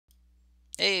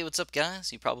Hey, what's up,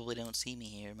 guys? You probably don't see me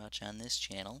here much on this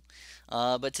channel,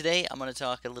 but today I'm going to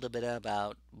talk a little bit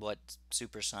about what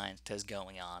SuperScienced has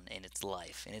going on in its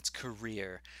life, in its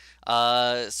career.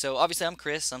 So obviously I'm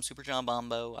Chris, I'm Super John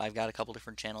Bombo. I've got a couple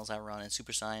different channels I run, and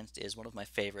SuperScienced is one of my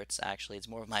favorites, actually. It's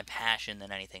more of my passion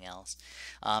than anything else.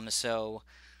 So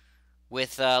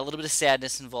with a little bit of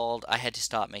sadness involved, I had to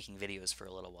stop making videos for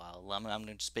a little while. I'm going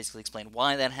to just basically explain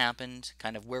why that happened,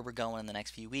 kind of where we're going in the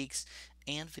next few weeks,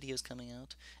 and videos coming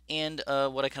out, and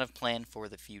what I kind of plan for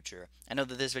the future. I know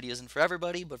that this video isn't for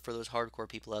everybody, but for those hardcore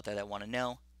people out there that want to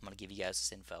know, I'm going to give you guys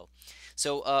this info.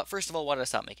 So, first of all, why did I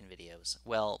stop making videos?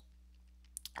 Well,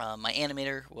 my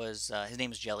animator was his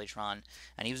name is Jellytron,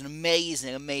 and he was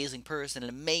an amazing person, an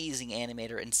amazing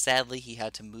animator. And sadly, he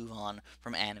had to move on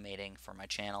from animating for my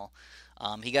channel.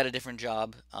 He got a different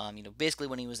job. Basically,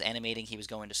 when he was animating, he was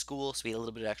going to school, so he had a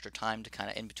little bit of extra time to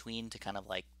kind of in between to kind of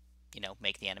like,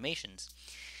 make the animations.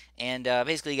 And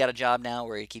basically, he got a job now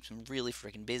where he keeps him really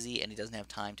freaking busy, and he doesn't have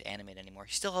time to animate anymore.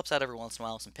 He still helps out every once in a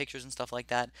while with some pictures and stuff like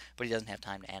that, but he doesn't have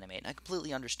time to animate. And I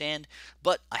completely understand,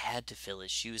 but I had to fill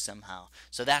his shoes somehow.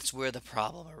 So that's where the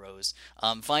problem arose.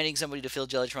 Finding somebody to fill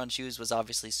Jellytron's shoes was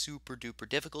obviously super duper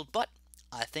difficult, but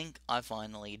I think I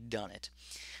finally done it.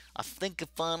 I think I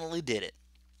finally did it.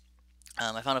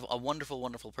 I found a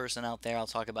wonderful person out there. I'll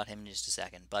talk about him in just a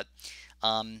second, but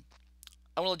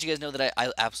I want to let you guys know that I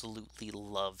absolutely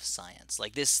love science.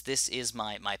 Like this is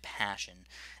my passion.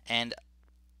 And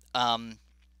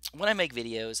when I make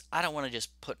videos, I don't want to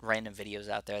just put random videos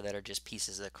out there that are just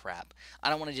pieces of crap. I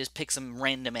don't want to just pick some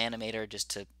random animator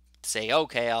just to say,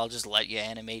 okay, I'll just let you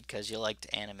animate because you like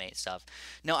to animate stuff.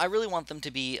 No, I really want them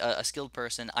to be a skilled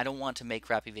person. I don't want to make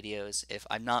crappy videos if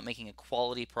I'm not making a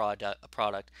quality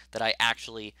product that I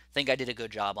actually think I did a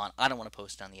good job on. I don't want to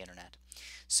post it on the internet.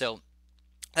 So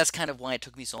that's kind of why it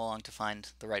took me so long to find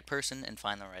the right person and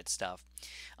find the right stuff.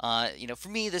 For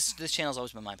me, this channel's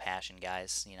always been my passion,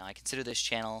 guys. I consider this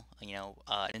channel,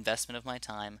 an investment of my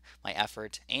time, my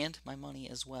effort, and my money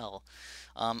as well.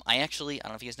 I don't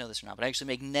know if you guys know this or not, but I actually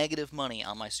make negative money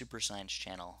on my Super Science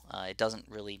channel. It doesn't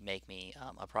really make me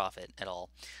a profit at all,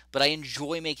 but I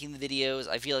enjoy making the videos.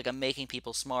 I feel like I'm making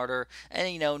people smarter,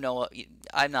 and no,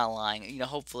 I'm not lying.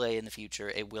 Hopefully in the future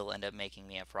it will end up making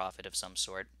me a profit of some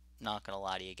sort. Not gonna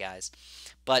lie to you guys,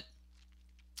 but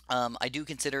I do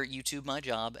consider YouTube my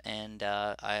job, and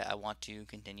I want to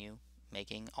continue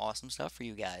making awesome stuff for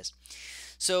you guys.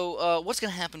 So what's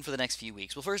gonna happen for the next few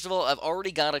weeks? Well, first of all, I've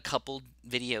already got a couple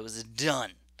videos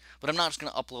done, but I'm not just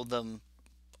gonna upload them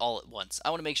all at once.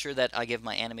 I want to make sure that I give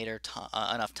my animator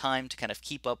enough time to kind of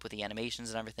keep up with the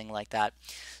animations and everything like that.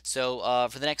 So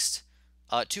for the next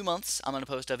 2 months, I'm going to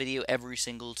post a video every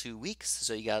single 2 weeks,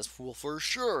 so you guys will for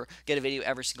sure get a video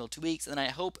every single 2 weeks, and then I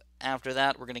hope after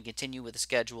that we're going to continue with a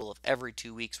schedule of every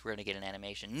 2 weeks we're going to get an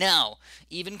animation. Now,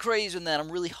 even crazier than that,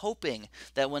 I'm really hoping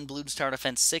that when Bloons Star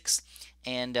Defense 6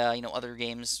 and other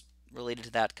games related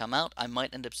to that come out, I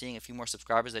might end up seeing a few more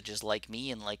subscribers that just like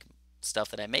me and like stuff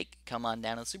that I make come on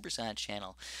down to the Super Science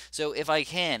channel. So if I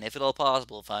can, if at all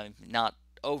possible, if I'm not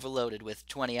overloaded with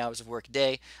 20 hours of work a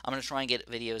day, I'm going to try and get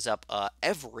videos up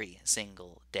every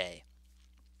single day.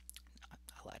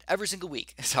 I lied. Every single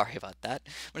week. Sorry about that.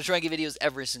 I'm going to try and get videos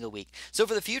every single week. So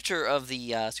for the future of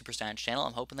the Super Science channel,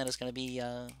 I'm hoping that it's going to be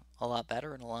a lot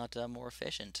better and a lot more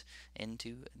efficient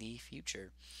into the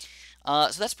future. So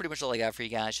that's pretty much all I got for you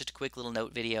guys. Just a quick little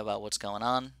note video about what's going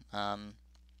on. I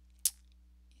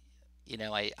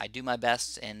do my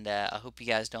best, and I hope you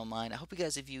guys don't mind. I hope you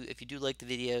guys, if you do like the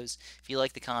videos, if you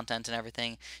like the content and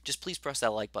everything, just please press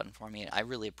that like button for me. I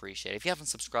really appreciate it. If you haven't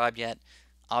subscribed yet,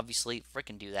 obviously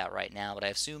frickin' do that right now. But I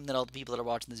assume that all the people that are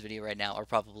watching this video right now are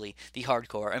probably the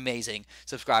hardcore, amazing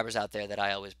subscribers out there that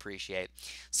I always appreciate.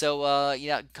 So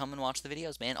come and watch the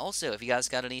videos, man. Also, if you guys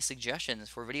got any suggestions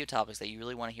for video topics that you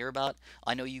really want to hear about,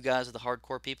 I know you guys are the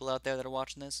hardcore people out there that are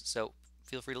watching this, so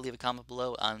feel free to leave a comment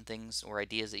below on things or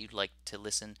ideas that you'd like to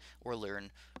listen or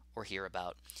learn or hear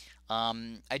about.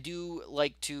 I do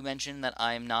like to mention that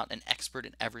I'm not an expert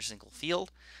in every single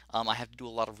field. I have to do a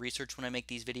lot of research when I make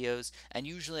these videos, and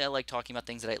usually I like talking about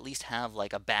things that I at least have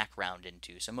like a background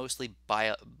into. So mostly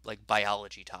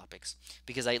biology topics,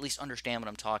 because I at least understand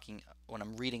what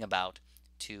I'm reading about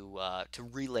to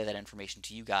relay that information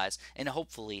to you guys, and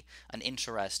hopefully an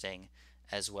interesting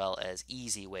as well as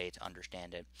easy way to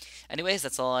understand it. Anyways,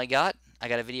 that's all I got. I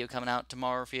got a video coming out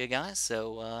tomorrow for you guys,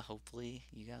 so hopefully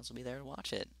you guys will be there to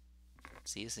watch it.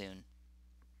 See you soon.